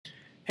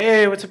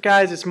Hey, what's up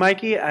guys? It's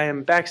Mikey. I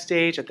am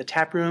backstage at the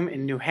Tap Room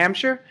in New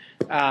Hampshire.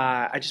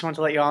 I just want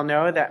to let you all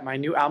know that my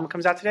new album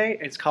comes out today.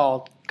 It's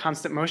called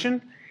Constant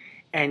Motion,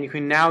 and you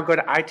can now go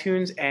to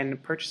iTunes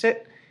and purchase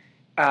it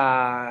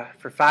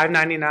for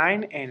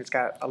 $5.99, and it's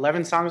got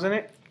 11 songs in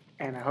it,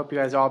 and I hope you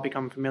guys all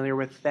become familiar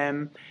with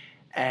them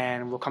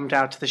and will come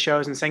out to the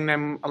shows and sing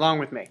them along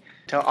with me.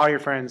 Tell all your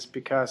friends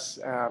because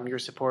your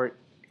support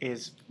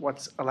is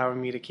what's allowing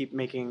me to keep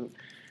making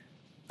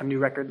a new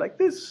record like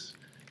this.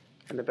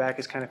 And the back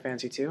is kind of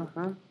fancy too,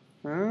 huh?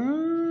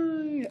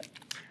 Yeah.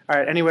 All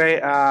right,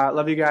 anyway,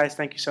 love you guys.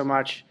 Thank you so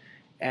much.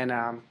 And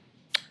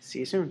see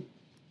you soon.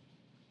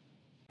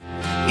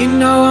 You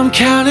know I'm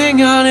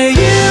counting on you,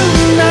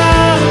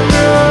 not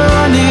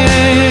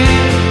running.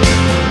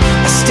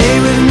 Stay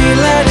with me,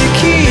 let it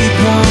keep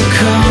on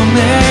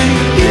coming.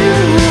 You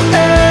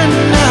and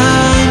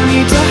I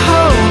need to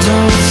hold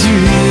on to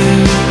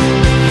you.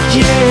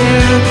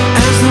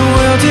 Yeah, as the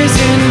world is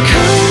in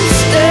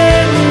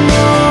constant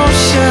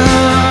motion.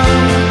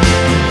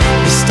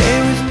 Stay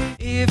with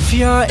me. If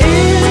you're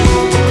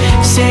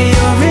in, say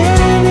you're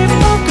in it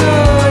for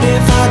good.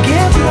 If I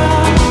get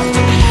lost,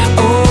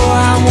 oh,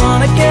 I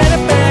wanna get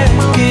it back.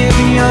 If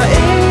you're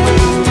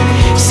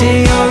in,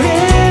 say you're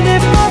in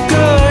it for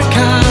good.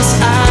 'Cause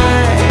I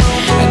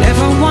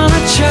never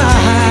wanna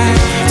try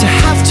to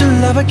have to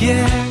love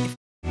again.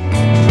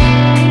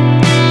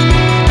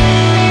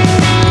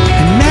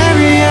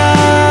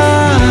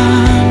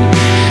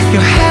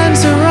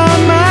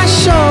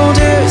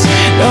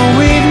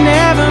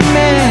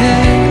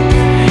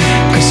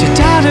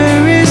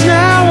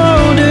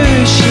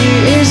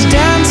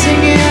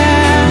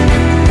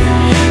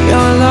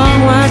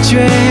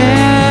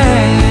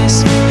 Dress,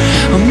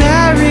 oh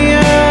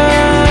Marianne.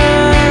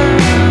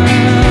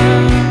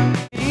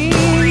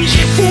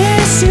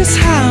 This is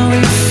how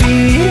it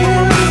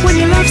feels when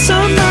you love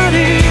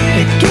somebody.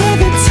 They give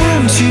it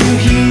time to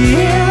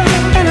heal,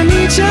 and I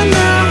need you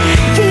now.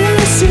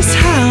 This is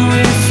how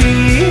it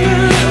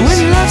feels when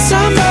you love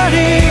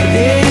somebody.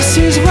 This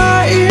is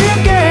what you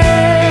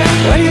get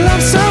when you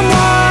love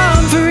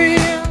someone for real.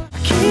 I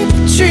keep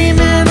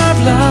dreaming of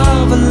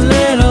love a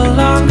little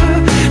longer,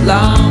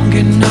 long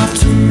enough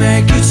to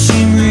make it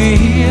seem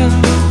real.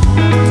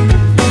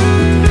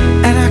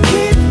 And I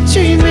keep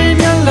dreaming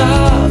your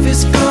love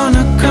is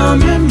gonna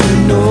come, and you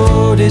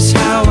notice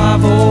how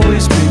I've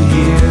always been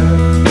here.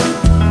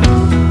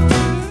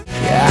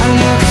 Yeah, I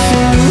look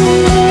through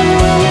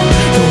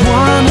the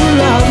one who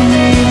loved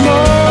me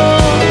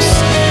most.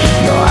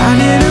 No, I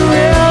didn't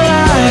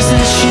realize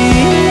that she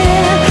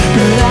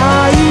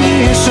lying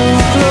here so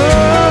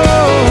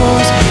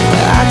close.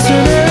 I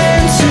turned her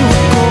into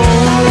a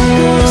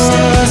ghost.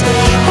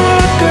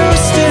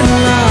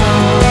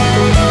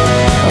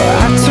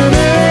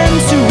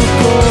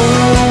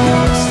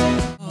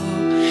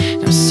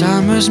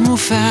 Summers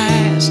move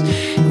fast,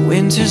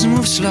 winters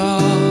move slow.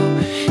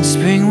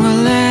 Spring will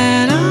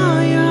let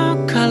all your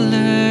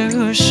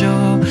colors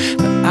show,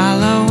 but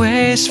I'll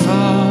always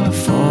fall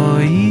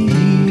for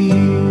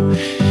you.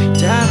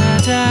 Da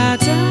da da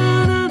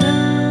da da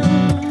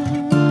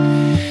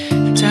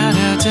da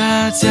da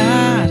da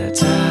da da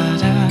da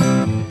da.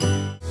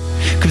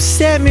 Come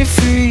set me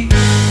free.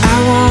 I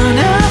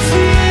wanna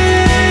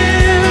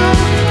feel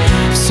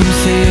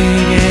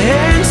something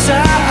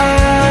inside.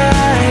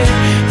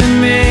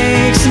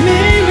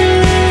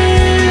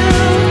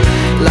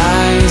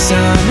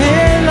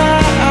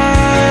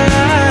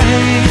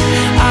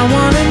 I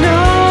wanna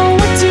know,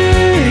 what do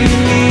you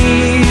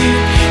need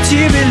to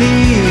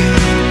believe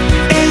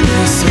in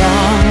this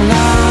long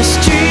lost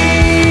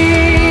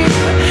dream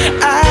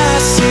I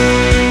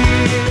see?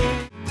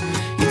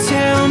 You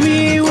tell me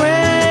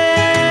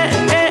when,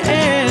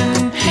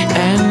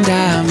 and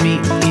I'll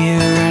meet you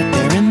right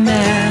there and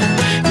then.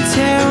 You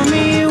tell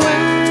me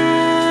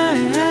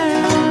when,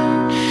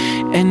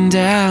 and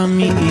I'll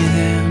meet you